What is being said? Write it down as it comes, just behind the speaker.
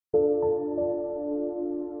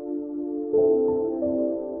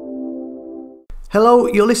Hello,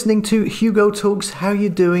 you're listening to Hugo Talks. How you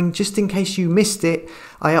doing? Just in case you missed it,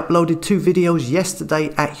 I uploaded 2 videos yesterday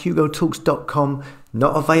at hugotalks.com,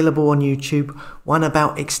 not available on YouTube. One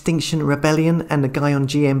about Extinction Rebellion and the guy on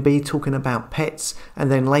GMB talking about pets,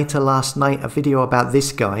 and then later last night a video about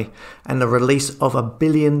this guy and the release of 1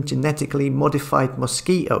 billion genetically modified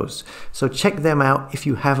mosquitoes. So check them out if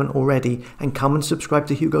you haven't already, and come and subscribe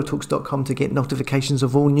to hugotalks.com to get notifications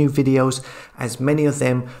of all new videos, as many of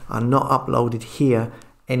them are not uploaded here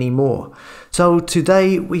anymore. So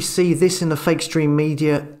today we see this in the fake stream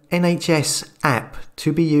media: NHS app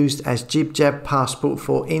to be used as jib jab passport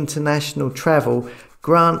for international travel.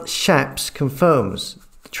 Grant Shapps confirms.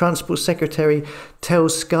 The Transport Secretary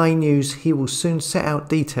tells Sky News he will soon set out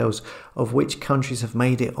details of which countries have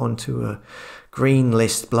made it onto a green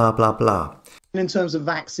list, blah blah blah. In terms of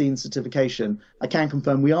vaccine certification, I can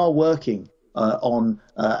confirm we are working on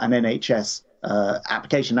an NHS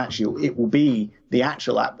application. Actually, it will be the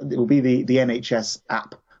actual app. It will be the NHS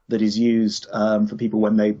app that is used for people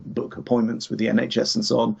when they book appointments with the NHS and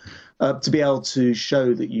so on, to be able to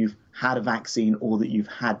show that you've had a vaccine or that you've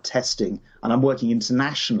had testing. And I'm working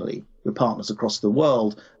internationally with partners across the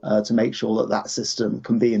world to make sure that that system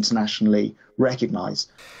can be internationally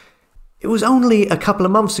recognised. It was only a couple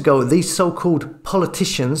of months ago these so-called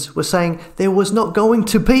politicians were saying there was not going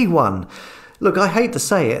to be one. Look, I hate to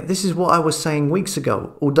say it, this is what I was saying weeks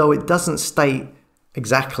ago, although it doesn't state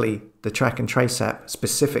exactly the track and trace app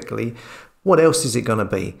specifically. What else is it going to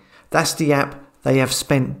be? That's the app they have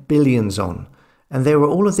spent billions on. And there were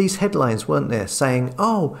all of these headlines, weren't there, saying,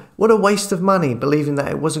 oh, what a waste of money, believing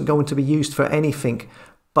that it wasn't going to be used for anything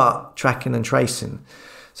but tracking and tracing.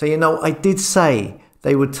 So, you know, I did say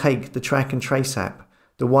they would take the track and trace app,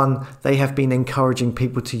 the one they have been encouraging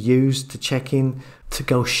people to use to check in, to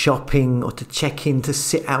go shopping, or to check in, to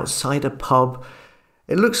sit outside a pub.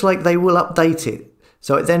 It looks like they will update it,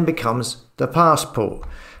 so it then becomes the passport.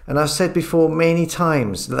 And I've said before many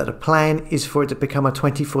times that the plan is for it to become a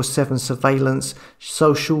 24/7 surveillance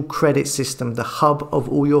social credit system, the hub of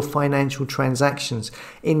all your financial transactions.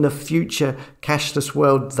 In the future cashless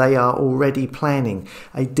world, they are already planning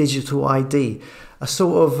a digital ID, a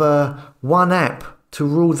sort of one app to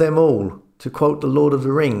rule them all, to quote the Lord of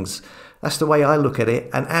the Rings. That's the way I look at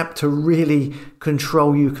it, an app to really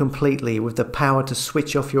control you completely, with the power to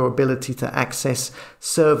switch off your ability to access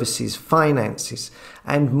services, finances,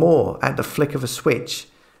 and more at the flick of a switch.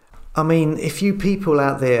 I mean, if you people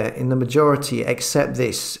out there in the majority accept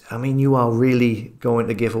this, I mean, you are really going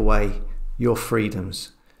to give away your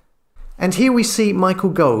freedoms. And here we see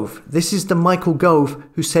Michael Gove. This is the Michael Gove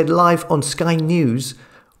who said live on Sky News,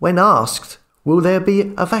 when asked, will there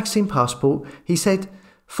be a vaccine passport? He said,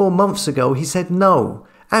 4 months ago, he said no,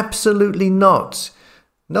 absolutely not.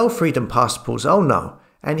 No freedom passports, oh no.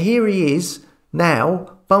 And here he is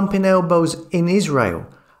now bumping elbows in Israel.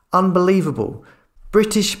 Unbelievable.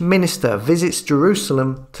 British minister visits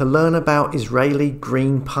Jerusalem to learn about Israeli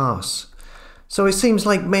green pass. So it seems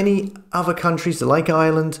like many other countries like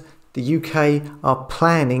Ireland, the UK, are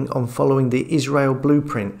planning on following the Israel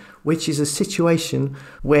blueprint, which is a situation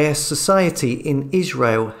where society in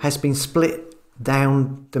Israel has been split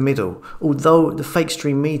down the middle, although the fake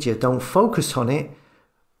stream media don't focus on it.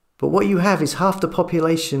 But what you have is half the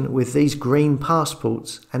population with these green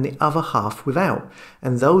passports and the other half without,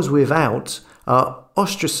 and those without are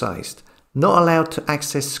ostracized, not allowed to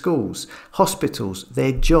access schools, hospitals,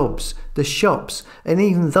 their jobs, the shops. And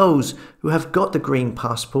even those who have got the green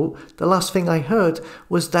passport, the last thing I heard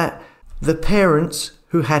was that the parents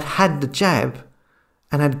who had the jab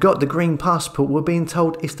and had got the green passport were being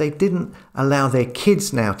told if they didn't allow their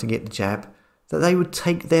kids now to get the jab, that they would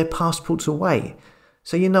take their passports away.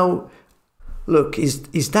 So, you know, look,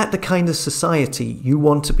 is that the kind of society you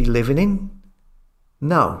want to be living in?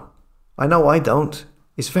 No, I know I don't.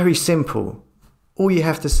 It's very simple. All you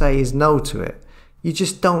have to say is no to it. You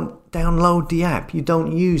just don't download the app, you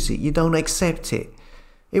don't use it, you don't accept it.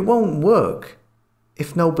 It won't work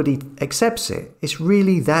if nobody accepts it. It's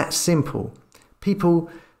really that simple. People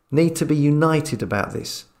need to be united about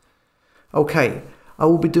this. Okay, I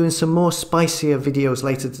will be doing some more spicier videos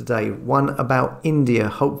later today. One about India,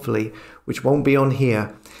 hopefully, which won't be on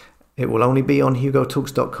here. It will only be on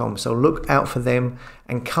hugotalks.com. So look out for them,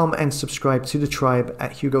 and come and subscribe to the tribe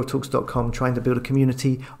at hugotalks.com, trying to build a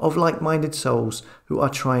community of like-minded souls who are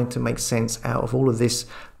trying to make sense out of all of this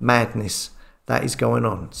madness that is going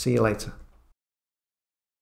on. See you later.